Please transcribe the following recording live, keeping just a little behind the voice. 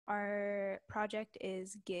Our project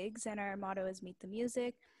is Gigz, and our motto is Meet the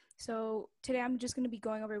Music. So today I'm just going to be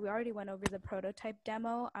going over, we already went over the prototype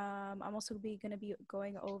demo. I'm also going to be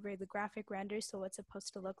going over the graphic renders, so what's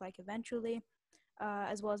supposed to look like eventually,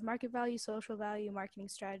 as well as market value, social value, marketing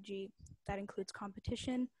strategy. That includes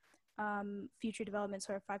competition, future developments,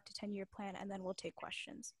 or a 5 to 10 year plan, and then we'll take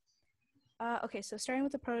questions. Okay, so starting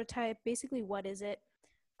with the prototype, basically what is it?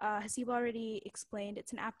 Hassib already explained,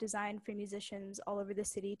 it's an app designed for musicians all over the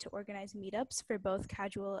city to organize meetups for both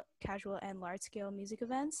casual and large-scale music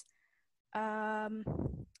events.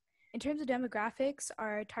 In terms of demographics,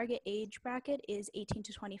 our target age bracket is 18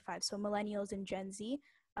 to 25, so millennials and Gen Z,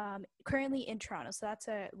 currently in Toronto, so that's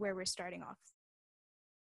where we're starting off.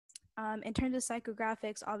 In terms of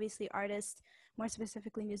psychographics, obviously artists, more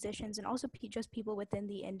specifically musicians, and also just people within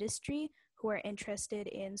the industry who are interested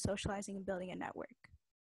in socializing and building a network.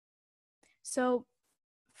 So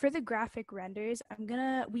for the graphic renders,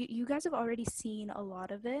 you guys have already seen a lot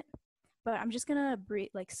of it, but I'm just gonna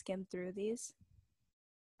skim through these.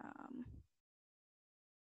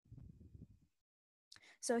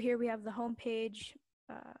 So here we have the homepage,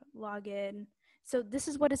 login. So this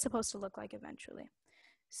is what it's supposed to look like eventually.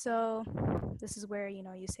 So this is where,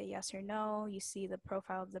 you say yes or no, you see the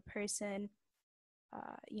profile of the person,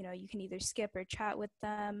 you can either skip or chat with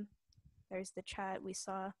them. There's the chat we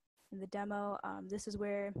saw in the demo. This is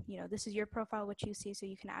where, this is your profile, what you see, so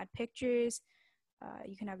you can add pictures,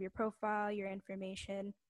 you can have your profile, your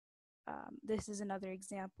information. This is another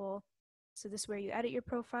example. So this is where you edit your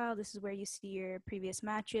profile, this is where you see your previous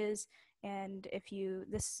matches, and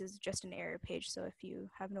this is just an error page, so if you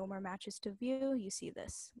have no more matches to view, you see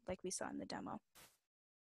this, like we saw in the demo.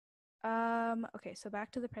 Okay, so back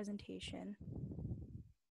to the presentation.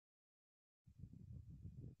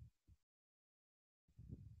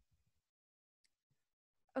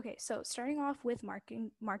 Okay, so starting off with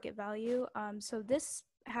market value. So this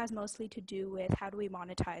has mostly to do with how do we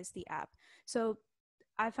monetize the app. So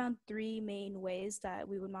I found 3 main ways that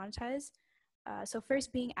we would monetize. So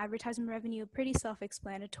first being advertisement revenue, pretty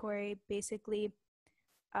self-explanatory. Basically,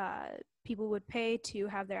 people would pay to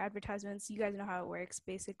have their advertisements. You guys know how it works.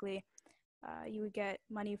 Basically, you would get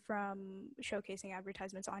money from showcasing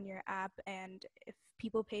advertisements on your app, and if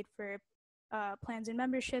people paid for plans and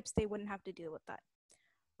memberships, they wouldn't have to deal with that.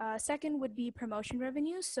 Second would be promotion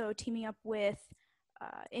revenue, so teaming up with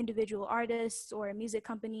individual artists or music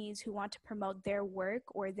companies who want to promote their work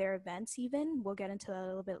or their events even. We'll get into that a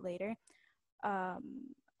little bit later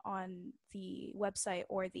on the website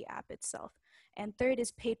or the app itself. And third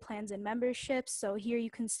is paid plans and memberships. So here you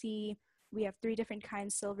can see we have 3 different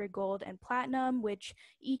kinds, silver, gold, and platinum, which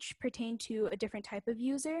each pertain to a different type of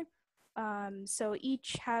user. So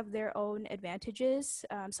each have their own advantages.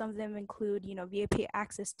 Some of them include, VIP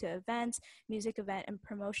access to events, music event and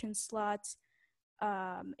promotion slots,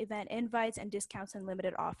 event invites, and discounts and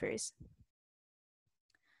limited offers.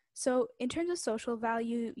 So in terms of social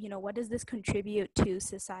value, what does this contribute to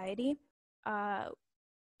society?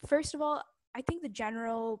 First of all, I think the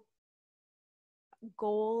general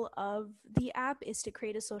goal of the app is to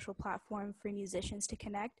create a social platform for musicians to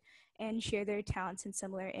connect and share their talents and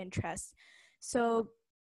similar interests. So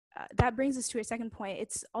that brings us to a second point.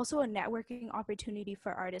 It's also a networking opportunity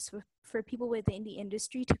for artists, for people within the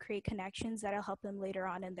industry to create connections that'll help them later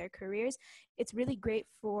on in their careers. It's really great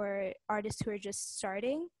for artists who are just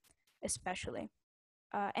starting, especially.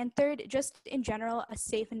 And third, just in general, a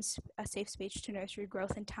safe space to nurture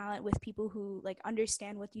growth and talent with people who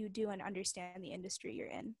understand what you do and understand the industry you're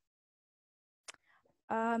in.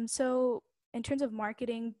 So in terms of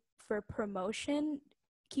marketing for promotion,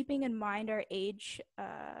 keeping in mind our age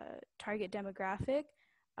target demographic,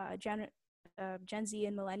 Gen Z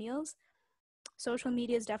and millennials, social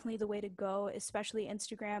media is definitely the way to go, especially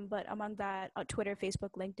Instagram, but among that, Twitter,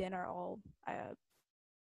 Facebook, LinkedIn are all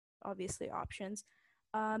obviously options.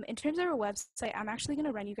 In terms of our website, I'm actually going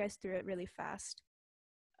to run you guys through it really fast.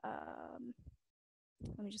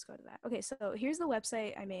 Let me just go to that. Okay, so here's the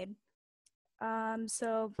website I made.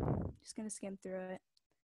 So just going to skim through it.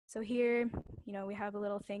 So here, we have a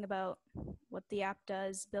little thing about what the app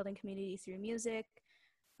does, building community through music.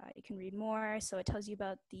 You can read more. So it tells you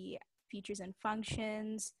about the features and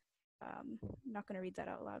functions. I'm not going to read that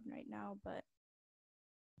out loud right now, but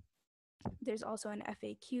there's also an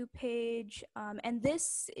FAQ page, and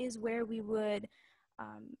this is where we would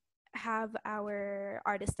have our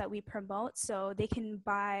artists that we promote, so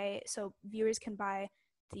viewers can buy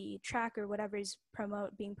the track or whatever is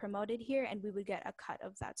being promoted here, and we would get a cut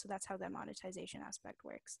of that. So that's how that monetization aspect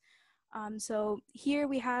works. So here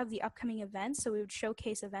we have the upcoming events, so we would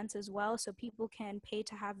showcase events as well, so people can pay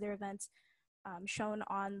to have their events shown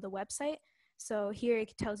on the website. So here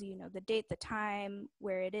it tells you, the date, the time,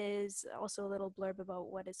 where it is, also a little blurb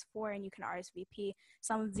about what it's for, and you can RSVP.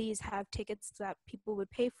 Some of these have tickets that people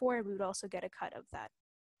would pay for, and we would also get a cut of that.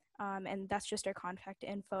 And that's just our contact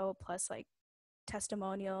info plus like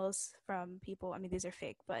testimonials from people. I mean, these are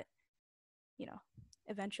fake, but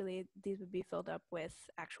eventually these would be filled up with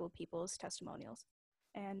actual people's testimonials,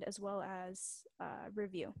 and as well as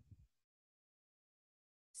review.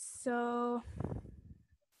 So,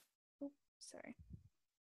 sorry.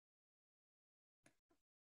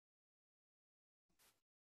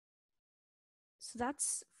 So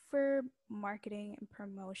that's for marketing and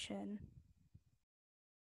promotion.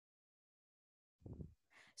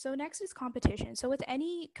 So next is competition. So with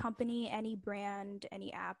any company, any brand,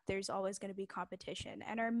 any app, there's always going to be competition.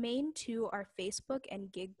 And our main two are Facebook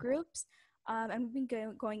and gig groups. And we've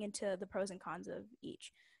been going into the pros and cons of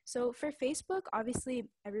each. So for Facebook, obviously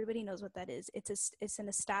everybody knows what that is. It's an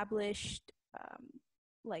established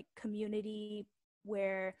like community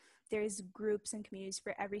where there's groups and communities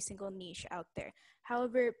for every single niche out there.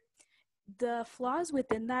 However, the flaws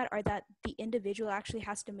within that are that the individual actually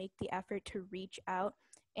has to make the effort to reach out.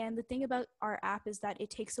 And the thing about our app is that it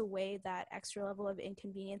takes away that extra level of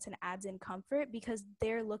inconvenience and adds in comfort because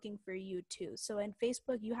they're looking for you too. So in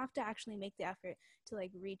Facebook, you have to actually make the effort to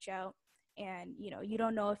like reach out, and you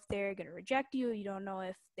don't know if they're going to reject you. You don't know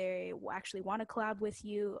if they actually want to collab with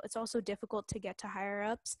you. It's also difficult to get to higher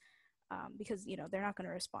ups because they're not going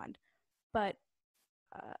to respond. But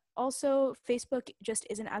also, Facebook just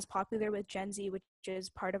isn't as popular with Gen Z, which is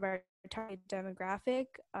part of our target demographic.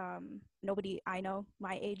 Nobody I know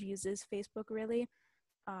my age uses Facebook really.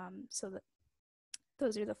 So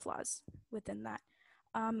those are the flaws within that.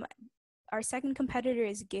 Our second competitor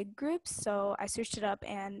is gig groups. So I searched it up,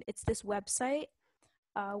 and it's this website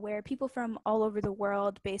where people from all over the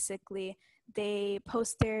world, basically, they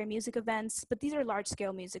post their music events, but these are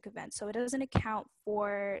large-scale music events. So it doesn't account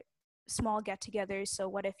for small get-togethers. So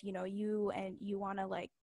what if you want to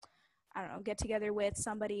like, I don't know, get together with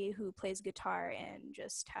somebody who plays guitar and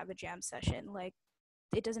just have a jam session? Like,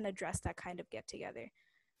 it doesn't address that kind of get-together.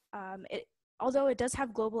 Although it does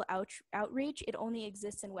have global outreach, it only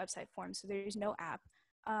exists in website form, so there's no app.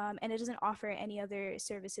 And it doesn't offer any other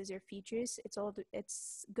services or features.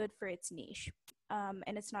 It's good for its niche, and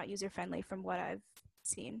it's not user-friendly from what I've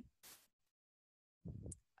seen.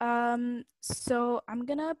 So I'm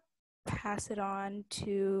gonna pass it on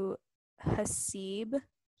to Hassib.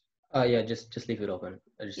 Yeah, just leave it open.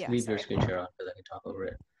 Leave your screen share on so I can talk over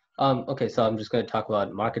it. Okay, so I'm just going to talk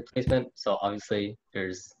about market placement. So obviously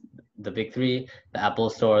there's the big three: the Apple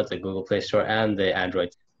Store, the Google Play Store, and the Android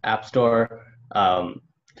App Store.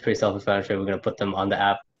 Pretty self-explanatory. We're going to put them on the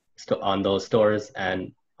app, on those stores,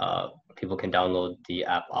 and people can download the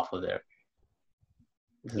app off of there.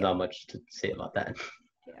 There's not much to say about that.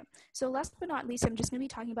 Yeah. So last but not least, I'm just going to be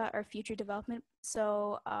talking about our future development.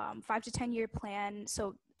 So 5 to 10 year plan.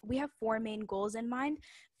 So we have 4 main goals in mind.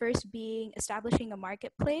 First being establishing a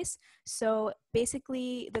marketplace. So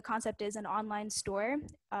basically the concept is an online store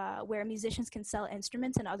where musicians can sell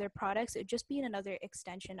instruments and other products. It would just be another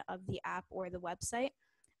extension of the app or the website.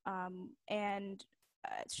 And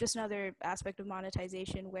it's just another aspect of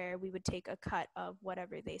monetization where we would take a cut of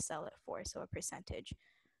whatever they sell it for, so a percentage.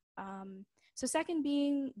 So second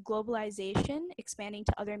being globalization, expanding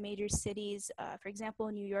to other major cities, for example,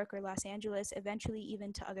 New York or Los Angeles, eventually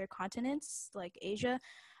even to other continents like Asia.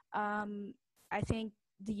 I think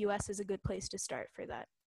the US is a good place to start for that.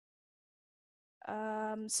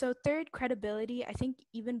 So third, credibility. I think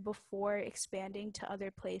even before expanding to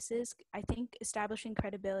other places, I think establishing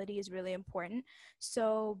credibility is really important.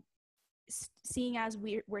 So seeing as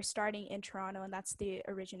we're starting in Toronto and that's the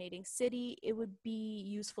originating city, it would be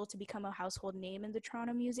useful to become a household name in the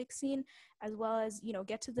Toronto music scene, as well as,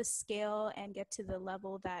 get to the scale and get to the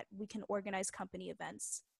level that we can organize company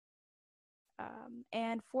events.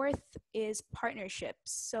 And fourth is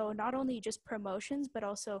partnerships. So not only just promotions, but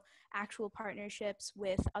also actual partnerships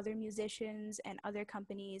with other musicians and other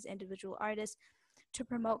companies, individual artists, to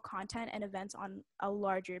promote content and events on a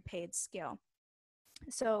larger paid scale.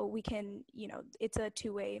 So we can, it's a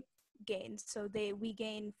two-way gain. So we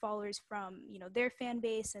gain followers from, their fan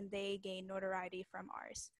base, and they gain notoriety from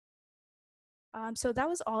ours. So that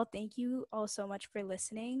was all. Thank you all so much for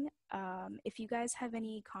listening. If you guys have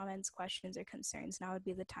any comments, questions, or concerns, now would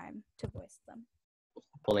be the time to voice them.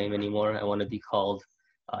 Full name anymore. I want to be called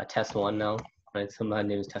Test One now. Right, so my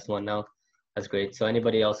name is Test One now. That's great. So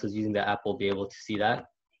anybody else who's using the app will be able to see that.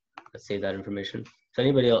 Let's save that information. So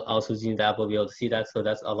anybody else who's using the app will be able to see that. So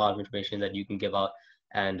that's a lot of information that you can give out,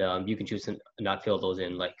 and you can choose to not fill those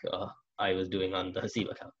in. Like I was doing on the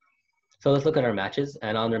Hassib account. So let's look at our matches.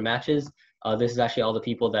 And on our matches, this is actually all the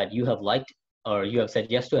people that you have liked or you have said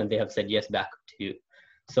yes to, and they have said yes back to you.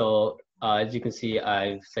 So as you can see,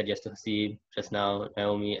 I've said yes to Hassib just now,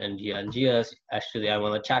 Naomi, and Gia. And Gia, actually, I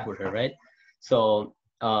want to chat with her, right? So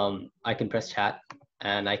I can press chat,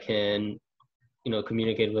 and I can,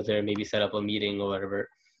 communicate with her, maybe set up a meeting or whatever.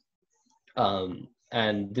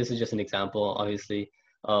 And this is just an example, obviously,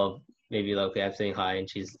 of maybe like, okay, I'm saying hi and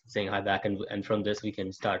she's saying hi back, and from this we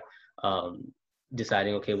can start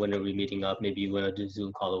deciding, okay, when are we meeting up? Maybe you want to do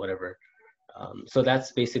Zoom call or whatever. So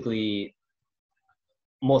that's basically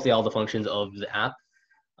mostly all the functions of the app.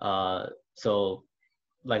 So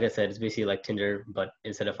like I said, it's basically like Tinder, but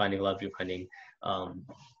instead of finding love, you're finding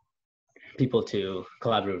people to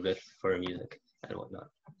collaborate with for music and whatnot.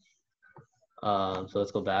 So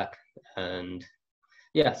let's go back, and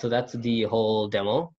yeah, so that's the whole demo.